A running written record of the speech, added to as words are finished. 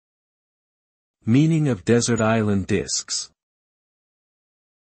Meaning of desert island discs.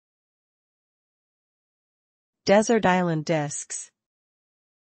 Desert island discs.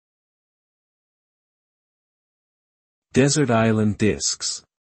 Desert island discs.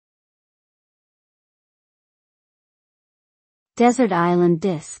 Desert island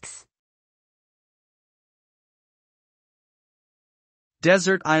discs.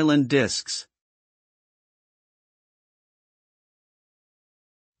 Desert island discs.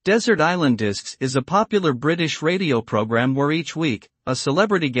 Desert Island Discs is a popular British radio program where each week, a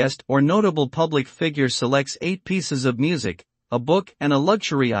celebrity guest or notable public figure selects 8 pieces of music, a book and a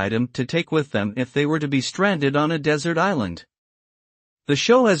luxury item to take with them if they were to be stranded on a desert island. The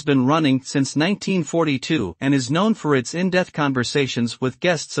show has been running since 1942 and is known for its in-depth conversations with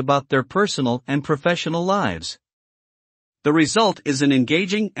guests about their personal and professional lives. The result is an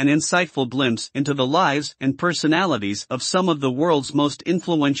engaging and insightful glimpse into the lives and personalities of some of the world's most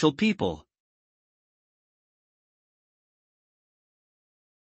influential people.